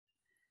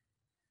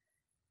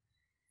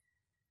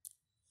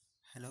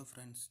Hello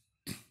friends,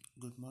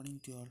 good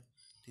morning to all.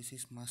 This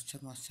is Master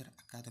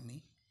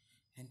Academy,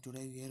 and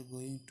today we are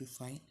going to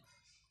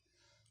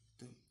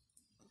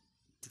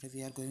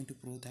the,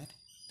 prove that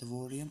the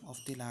volume of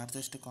the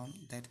largest cone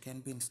that can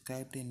be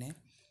inscribed in a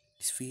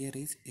sphere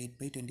is 8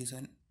 by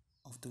 27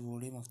 of the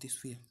volume of the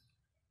sphere.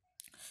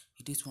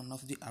 It is one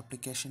of the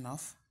application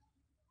of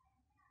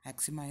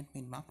Maxima and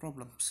minima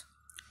problems.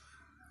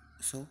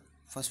 So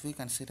first we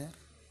consider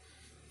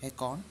a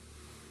cone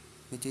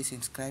which is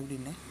inscribed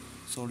in a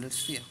solid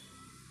sphere.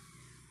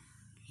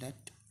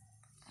 Let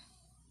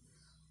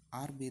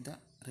R be the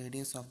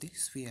radius of the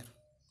sphere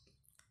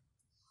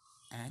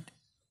and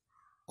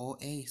OA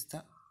is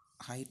the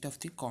height of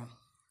the cone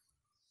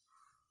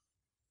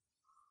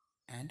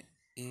and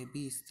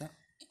AB is the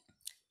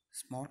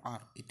small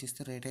r, it is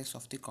the radius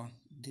of the cone,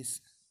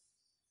 this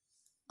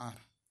r.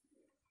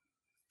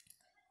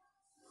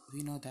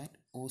 We know that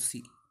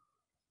OC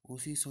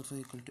is also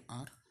equal to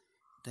r,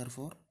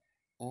 therefore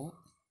OA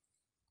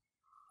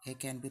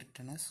can be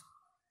written as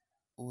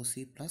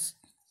OC plus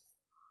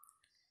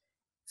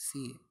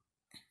CA,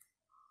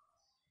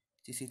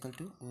 which is equal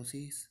to OC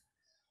is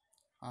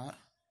r,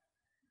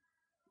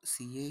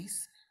 CA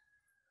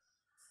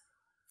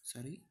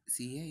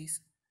is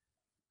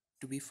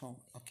to be found.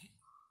 Okay,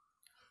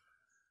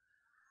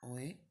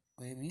 OA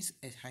means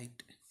a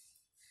height,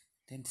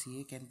 then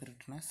CA can be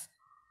written as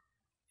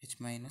h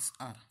minus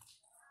r.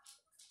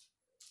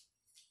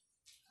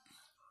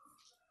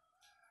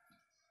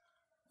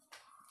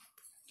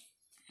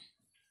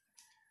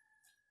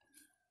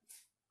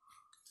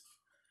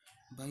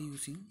 By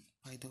using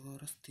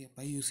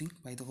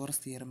Pythagoras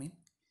theorem in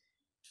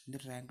the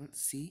triangle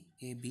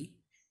CAB,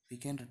 we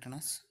can written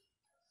as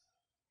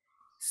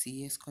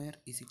CA square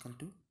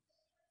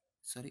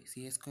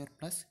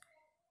plus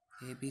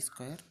AB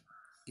square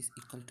is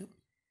equal to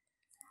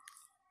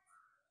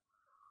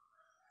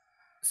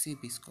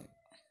CB square.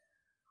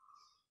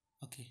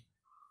 Okay,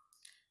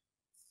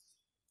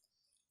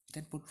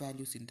 then put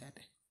values in that.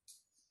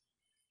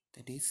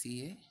 That is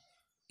CA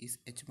is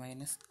h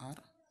minus r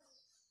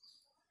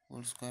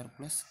whole square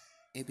plus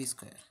AB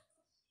square.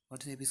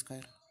 What is AB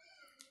square?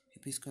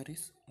 AB square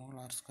is small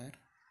r square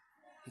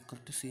equal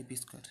to CB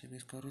square. CB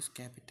square is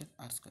capital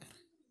R square.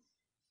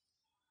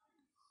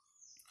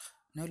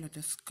 Now let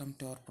us come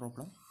to our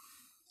problem.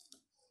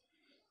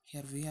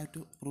 Here we have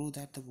to prove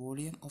that the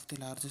volume of the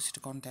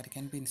largest cone that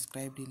can be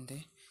inscribed in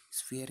the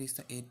sphere is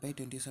the 8 by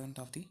 27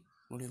 of the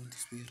volume of the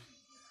sphere.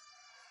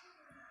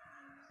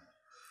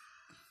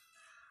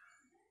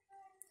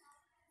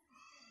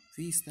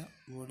 V is the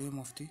volume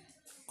of the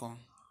cone,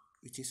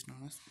 which is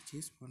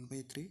 1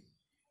 by 3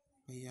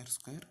 by r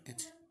square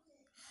h.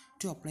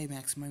 To apply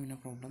maximum in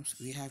problems,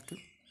 we have to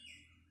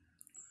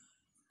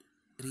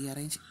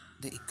rearrange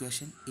the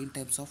equation in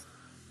terms of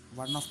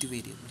one of the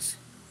variables.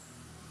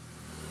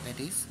 That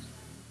is,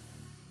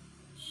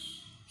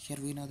 here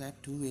we know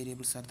that two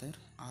variables are there,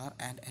 r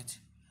and h.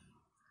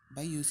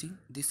 By using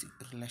this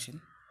relation,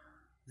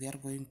 we are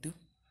going to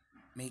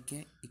make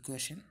a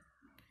equation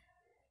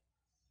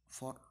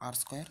for r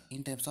square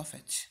in terms of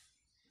h.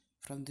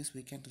 From this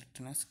we can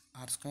written as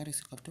r square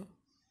is equal to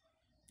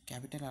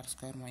capital R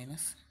square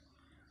minus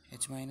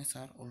h minus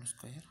r whole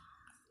square,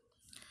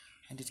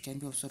 and it can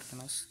be also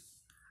written as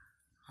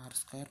r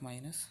square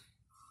minus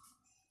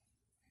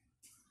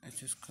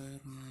h square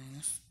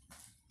minus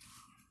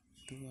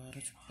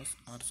 2rh plus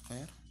r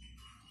square.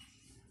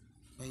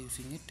 By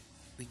using it,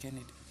 we can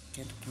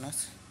written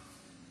as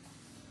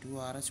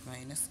 2rh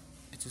minus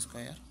h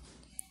square,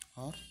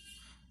 or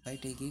by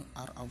taking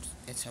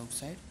h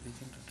outside, we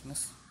can written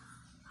as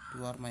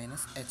 2r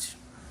minus h,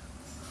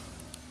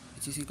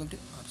 which is equal to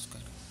r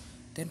square.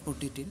 Then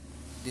put it in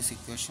this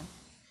equation,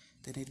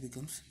 then it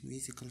becomes v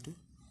is equal to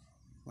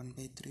 1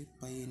 by 3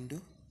 pi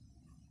into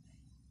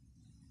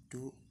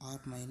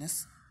 2r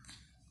minus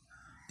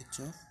h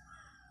of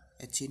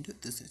h into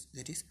this h,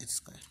 that is h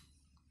square.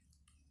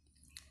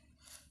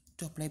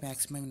 To apply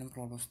maximum minimum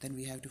problems, then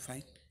we have to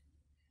find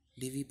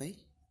dv by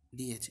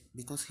dh,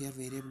 because here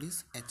variable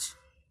is h.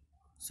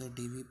 So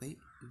dv by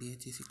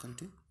dh is equal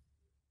to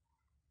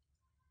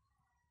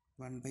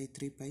 1 by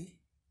 3 pi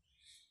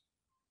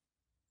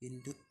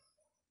into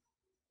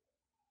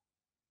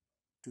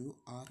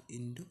 2r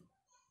into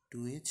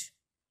 2h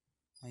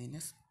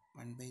minus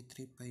 1 by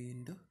 3 pi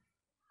into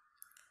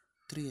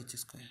 3h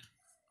square.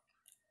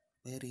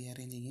 By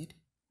rearranging it,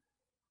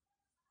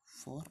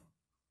 4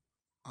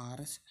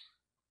 rh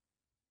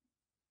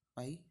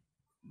pi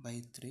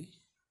by 3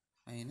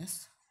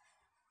 minus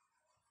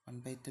 1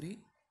 by 3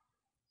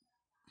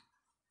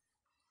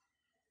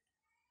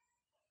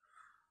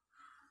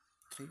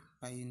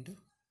 pi into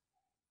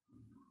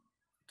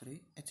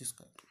 3h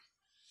square.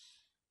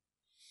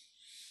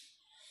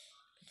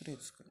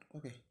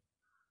 Okay.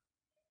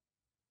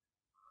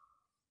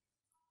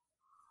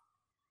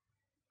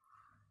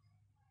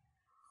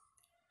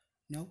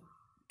 Now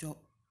to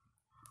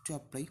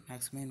apply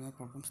maximum minimum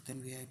problems,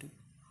 then we have to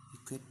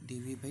equate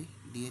dv by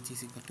dh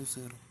is equal to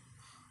 0.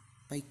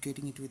 By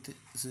equating it with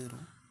 0,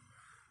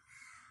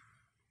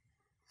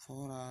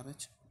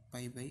 4rh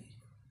pi by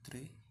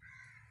 3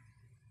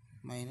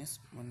 minus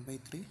 1 by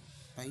 3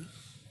 pi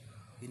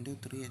into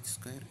 3h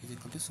square is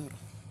equal to 0.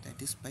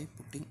 That is by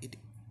putting it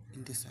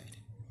in this side.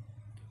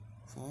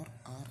 4rh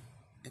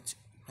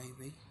pi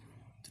by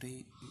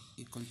 3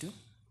 equal to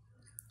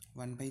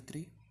 1 by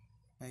 3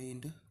 pi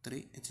into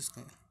 3h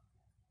square.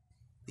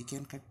 We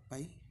can cut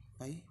pi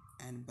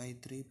and by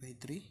 3 by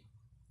 3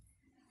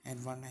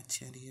 and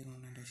 1h and here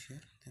 1h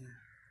here, then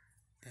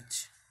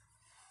h.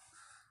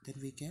 Then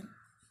we can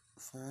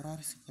 4r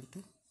is equal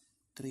to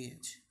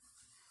 3h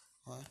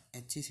or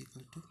h is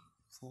equal to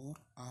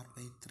 4r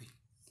by 3.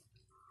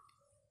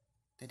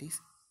 That is,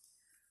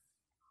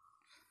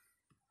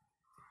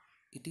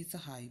 it is the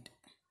height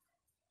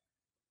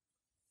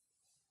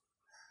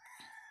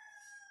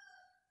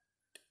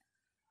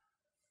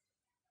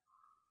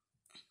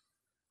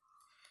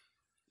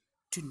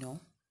to know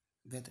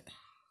whether.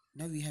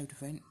 Now we have to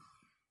find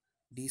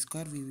d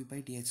square vv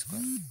by dh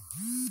square.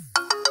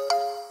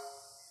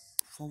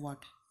 For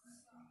what?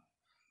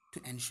 To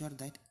ensure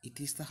that it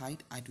is the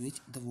height at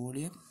which the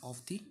volume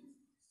of the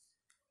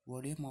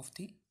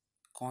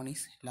cone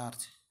is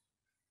large.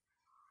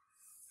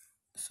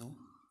 So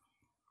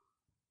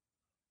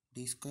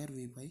d square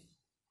v by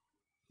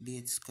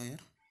dh square,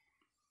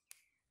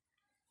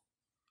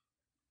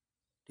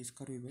 d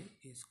square v by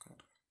a square,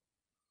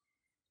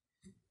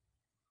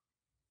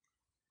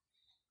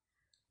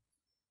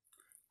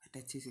 at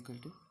h is equal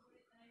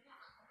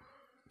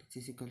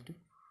to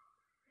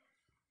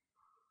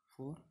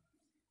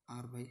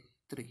 4r by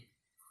 3.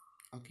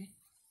 Okay,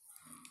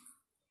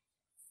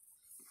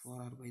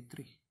 4r by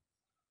 3.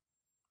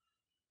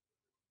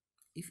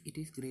 If it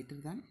is greater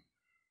than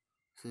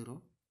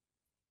 0,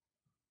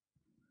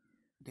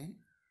 then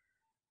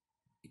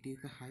it is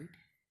the height,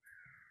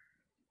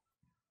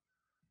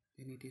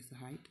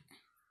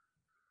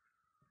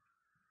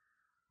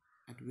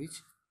 at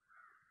which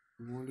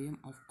volume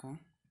of cone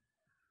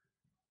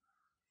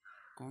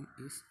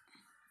is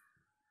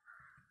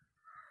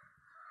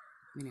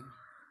minimum.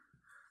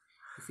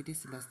 If it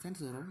is less than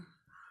 0,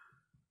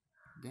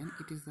 then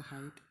it is the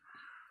height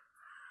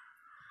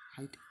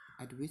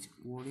at which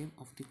volume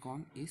of the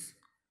cone is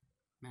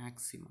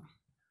maxima.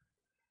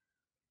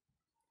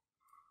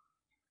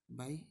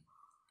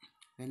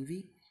 When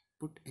we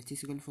put h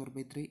is equal to 4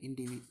 by 3 in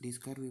d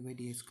square v by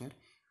dh square,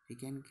 we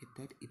can get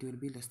that it will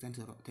be less than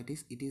 0. That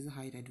is, it is the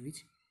height at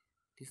which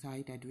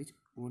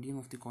volume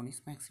of the cone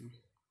is maximum.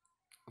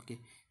 Okay,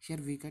 here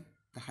we get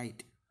the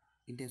height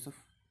in terms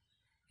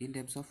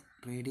of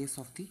radius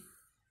of the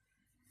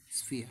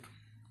sphere.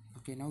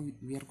 Okay, now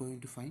we are going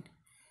to find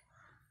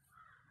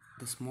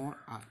the small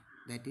r,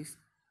 that is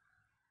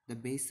the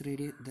base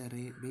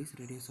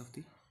radius of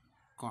the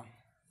cone.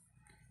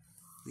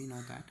 We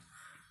know that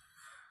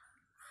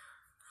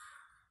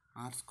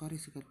r square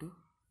is equal to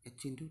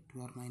h into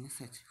 2r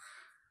minus h.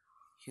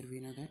 Here we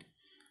know that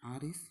r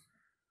is,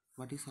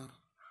 what is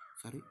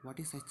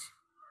h?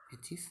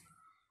 H is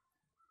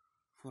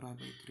 4r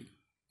by 3.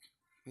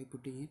 By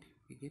putting it,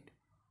 we get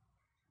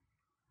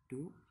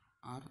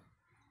 2r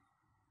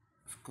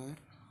square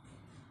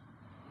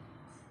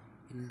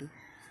into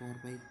 4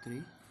 by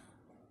 3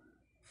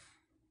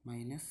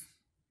 minus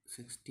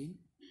 16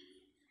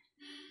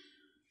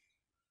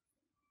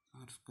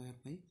 r square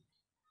by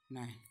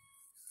 9.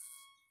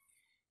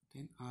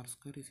 Then r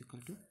square is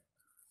equal to,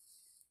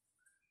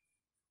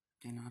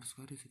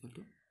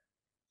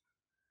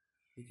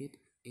 we get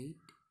 8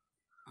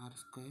 r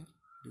square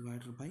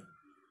divided by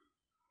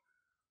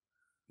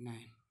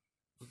 9.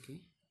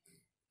 Okay,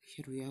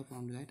 here we have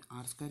found that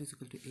r square is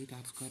equal to 8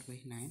 r square by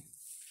 9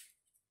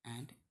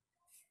 and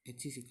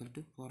h is equal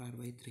to 4r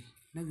by 3.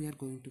 Now we are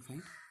going to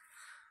find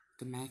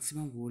the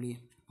maximum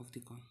volume of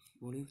the cone.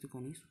 Volume of the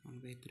cone is 1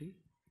 by 3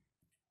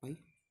 by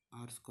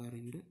r square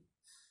into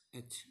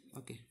h.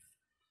 Okay,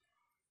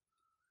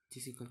 h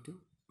is equal to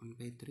 1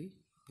 by 3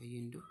 pi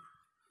into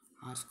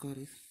r square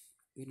is,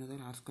 we know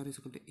that r square is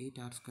equal to 8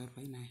 r square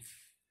by 9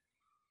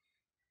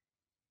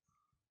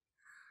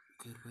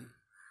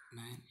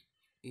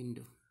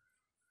 into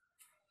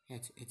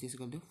h is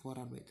equal to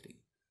 4r by 3.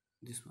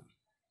 This one,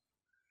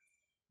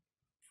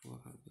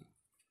 4r by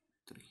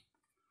 3.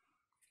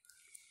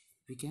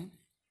 We can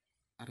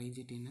arrange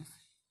it in as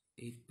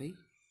 8 by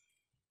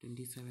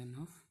 27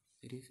 of,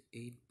 that is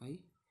 8 by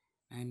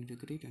 9 into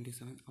 3,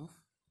 27 of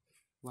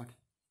what?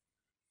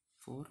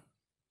 4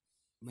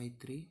 by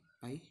 3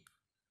 by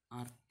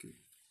r cube.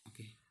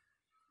 Okay,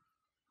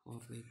 4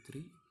 by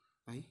 3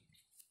 by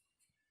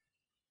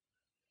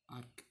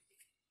r cube.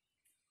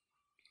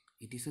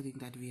 It is a thing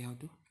that we have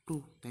to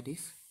prove, that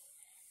is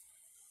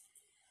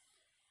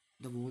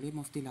the volume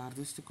of the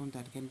largest cone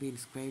that can be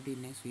inscribed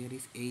in a sphere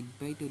is 8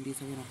 by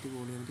 27 of the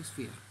volume of the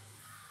sphere.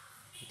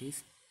 It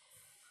is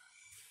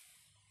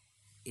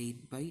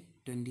 8 by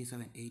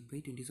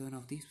 27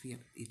 of the sphere.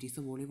 It is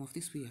the volume of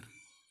the sphere.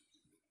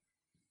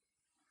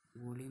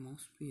 Volume of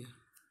sphere.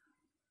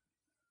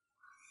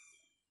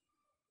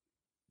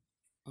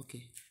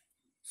 Okay,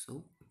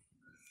 so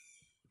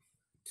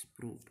it's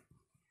proved.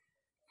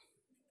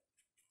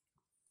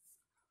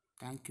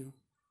 Thank you.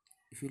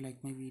 If you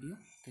like my video,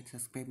 then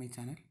subscribe my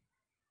channel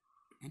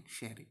and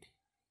share it.